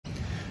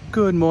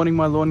Good morning,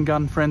 my lawn and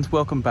garden friends.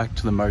 Welcome back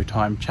to the Mow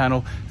Time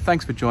channel.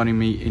 Thanks for joining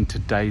me in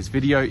today's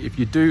video. If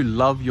you do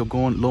love your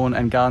lawn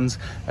and gardens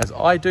as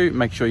I do,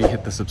 make sure you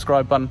hit the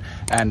subscribe button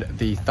and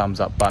the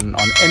thumbs up button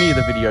on any of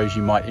the videos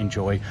you might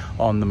enjoy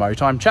on the Mow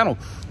Time channel.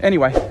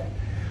 Anyway,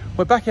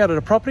 we're back out at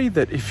a property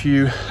that if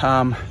you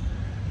are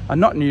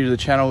not new to the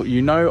channel,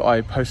 you know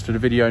I posted a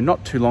video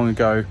not too long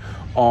ago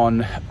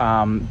on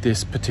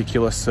this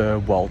particular Sir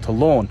Walter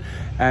lawn.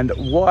 And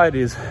why it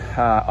is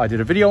I did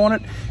a video on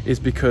it is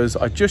because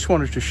I just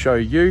wanted to show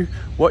you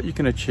what you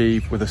can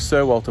achieve with a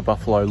Sir Walter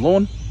buffalo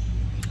lawn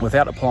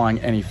without applying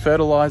any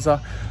fertiliser,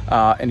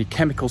 any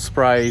chemical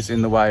sprays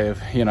in the way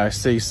of, you know,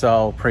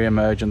 sea-sol,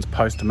 pre-emergence,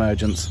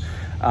 post-emergence,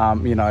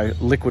 you know,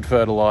 liquid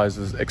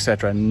fertilizers,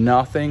 etc.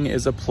 Nothing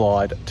is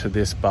applied to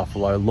this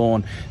buffalo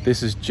lawn.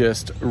 This is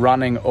just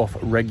running off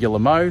regular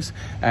mows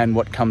and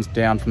what comes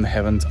down from the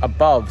heavens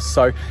above.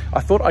 So I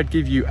thought I'd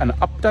give you an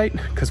update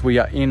because we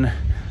are in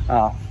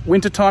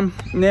winter time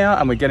now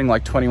and we're getting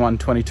like 21,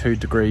 22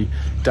 degree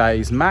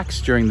days max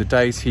during the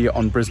days here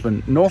on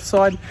Brisbane north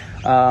side.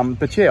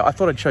 But yeah, I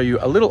thought I'd show you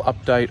a little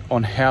update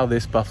on how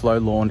this buffalo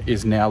lawn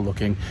is now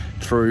looking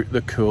through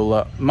the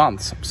cooler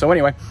months. So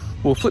anyway,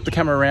 we'll flip the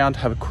camera around,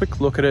 have a quick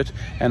look at it,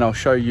 and I'll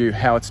show you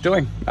how it's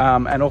doing.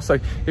 And also,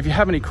 if you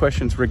have any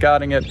questions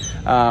regarding it,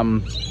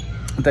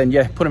 then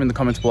yeah, put them in the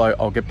comments below.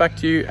 I'll get back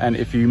to you. And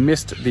if you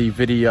missed the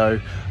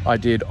video I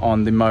did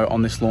on the mow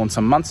on this lawn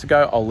some months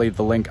ago, I'll leave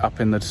the link up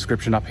in the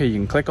description up here. You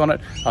can click on it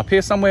up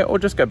here somewhere, or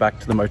just go back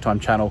to the Mow Time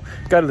channel,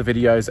 go to the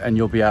videos, and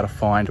you'll be able to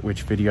find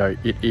which video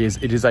it is.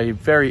 It is a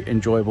very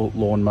enjoyable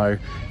lawn mow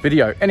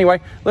video. Anyway,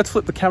 let's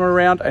flip the camera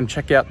around and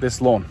check out this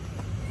lawn.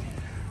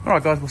 All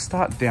right, guys, we'll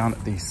start down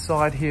the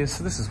side here.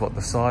 So this is what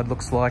the side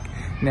looks like.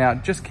 Now,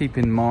 just keep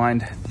in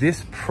mind,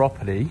 this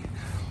property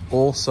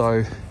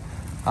also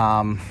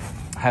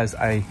has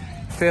a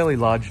fairly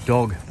large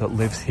dog that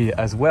lives here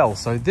as well.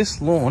 So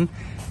this lawn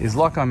is,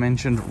 like I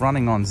mentioned,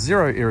 running on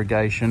zero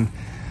irrigation,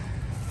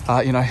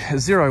 you know,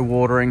 zero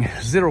watering,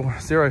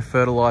 zero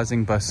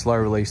fertilizing, both slow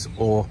release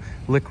or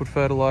liquid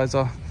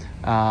fertilizer,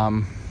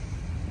 and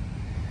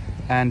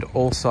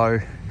also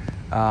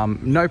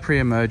no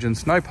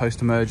pre-emergence, no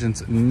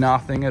post-emergence,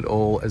 nothing at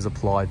all is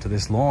applied to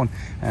this lawn.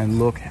 And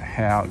look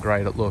how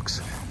great it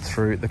looks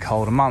through the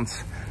colder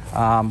months.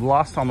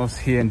 Last time I was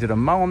here and did a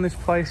mow on this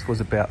place was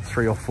about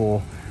 3 or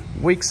 4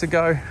 weeks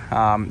ago.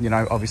 You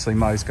know, obviously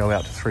mows go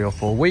out to 3 or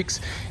 4 weeks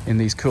in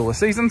these cooler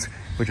seasons,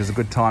 which is a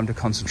good time to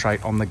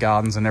concentrate on the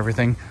gardens and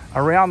everything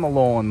around the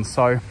lawn.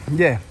 So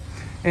yeah,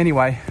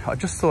 anyway, I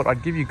just thought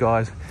I'd give you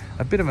guys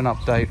a bit of an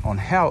update on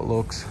how it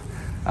looks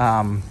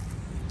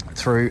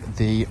through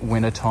the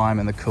winter time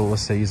and the cooler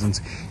seasons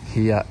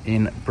here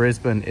in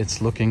Brisbane.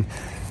 It's looking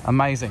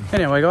amazing.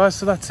 Anyway, guys,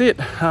 so that's it.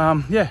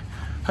 Yeah,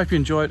 hope you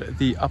enjoyed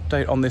the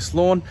update on this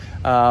lawn,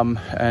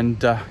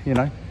 and you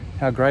know,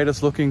 how great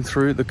it's looking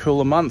through the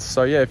cooler months.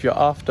 So yeah, if you're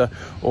after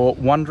or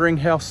wondering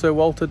how Sir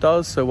Walter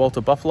does, Sir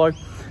Walter buffalo,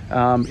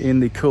 in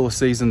the cooler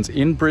seasons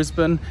in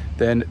Brisbane,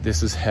 then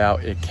this is how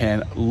it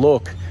can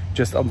look.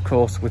 Just, of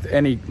course, with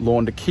any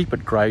lawn, to keep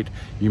it great,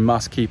 you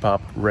must keep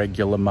up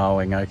regular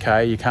mowing,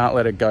 okay? You can't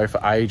let it go for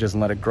ages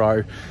and let it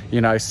grow,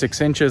 you know, 6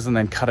 inches and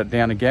then cut it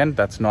down again.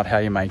 That's not how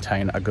you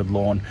maintain a good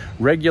lawn.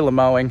 Regular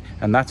mowing,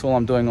 and that's all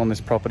I'm doing on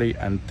this property,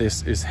 and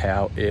this is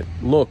how it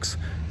looks.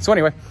 So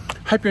anyway,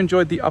 hope you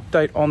enjoyed the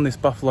update on this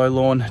buffalo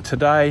lawn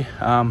today.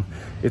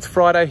 It's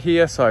Friday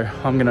here, so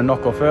I'm gonna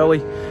knock off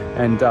early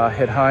and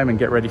head home and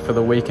get ready for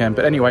the weekend.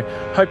 But anyway,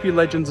 hope you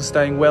legends are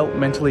staying well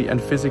mentally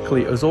and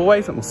physically as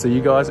always, and we'll see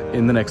you guys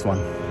in the next one.